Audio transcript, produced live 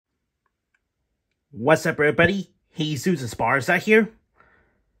What's up, everybody? Jesus Esparza here.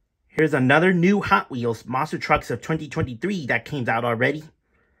 Here's another new Hot Wheels Monster Trucks of 2023 that came out already.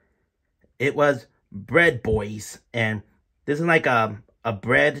 It was Bread Boyz, and this is like a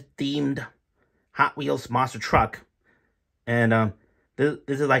bread-themed Hot Wheels monster truck. And this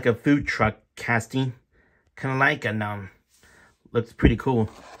is like a food truck casting, kind of like, and looks pretty cool.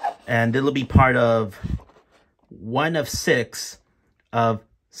 And it'll be part of one of 6 of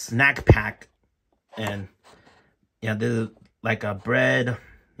Snack Pack. And yeah, this is like a bread.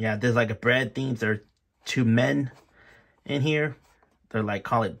 Yeah, this is like a bread theme. There are 2 men in here. They're like,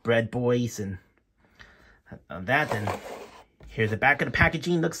 call it Bread Boyz and that. And here's the back of the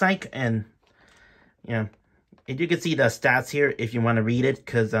packaging, looks like. And yeah, and you can see the stats here if you want to read it.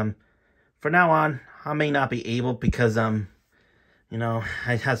 Because for now on, I may not be able because you know,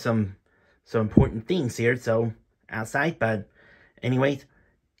 I have some important things here. So outside, but anyways.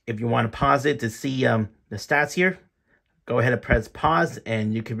 If you want to pause it to see the stats here, go ahead and press pause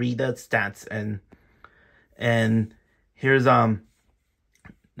and you can read the stats. And here's the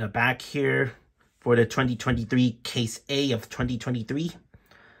back here for the 2023 Case A of 2023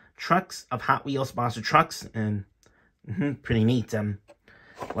 trucks of Hot Wheels Monster Trucks. And pretty neat.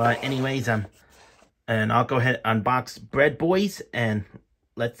 Well, anyways, and I'll go ahead and unbox Bread Boyz and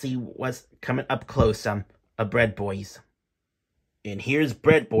let's see what's coming up close of Bread Boyz. And here's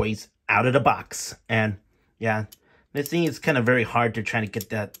Bread Boyz out of the box. And yeah, this thing is kind of very hard to try to get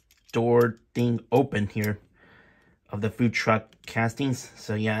that door thing open here of the food truck castings.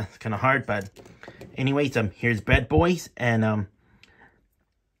 So yeah, it's kind of hard. But anyways, here's Bread Boyz, and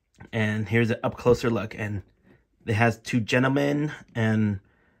here's an up closer look. And it has 2 gentlemen, and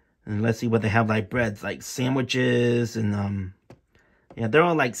let's see what they have, like breads, like sandwiches, and yeah, they're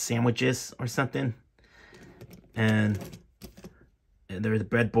all like sandwiches or something. And there's the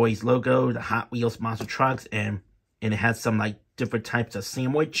Bread Boyz logo, the Hot Wheels Monster Trucks, and it has some like different types of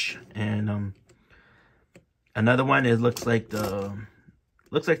sandwich. And another one, it looks like the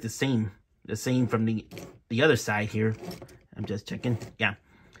same from the other side here. I'm just checking. Yeah,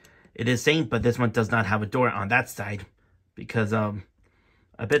 it is same, but this one does not have a door on that side because I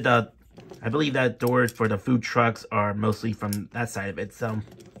believe that doors for the food trucks are mostly from that side of it. So,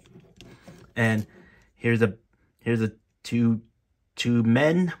 and here's a 2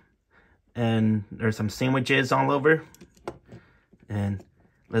 men, and there's some sandwiches all over. And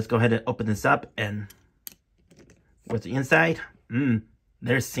let's go ahead and open this up. And what's the inside?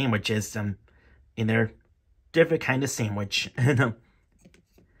 There's sandwiches in there, different kind of sandwich. And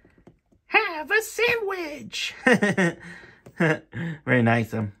have a sandwich. Very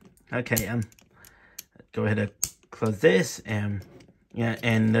nice. Okay, go ahead and close this. And yeah,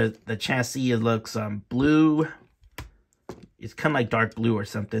 and the chassis, it looks blue. It's kind of like dark blue or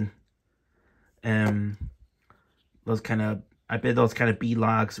something. Those kind of, I bet those kind of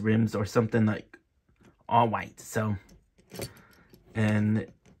B-Logs rims or something, like all white. So, and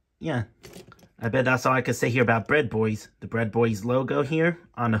yeah, I bet that's all I could say here about Bread Boyz. The Bread Boyz logo here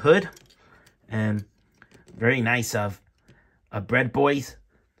on the hood. And very nice of Bread Boyz.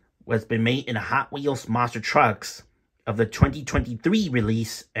 What's been made in a Hot Wheels Monster Trucks of the 2023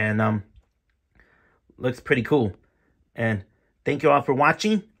 release. And looks pretty cool. And thank you all for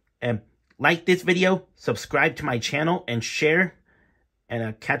watching, and like this video, subscribe to my channel, and share. And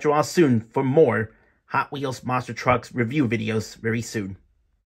I'll catch you all soon for more Hot Wheels Monster Trucks review videos very soon.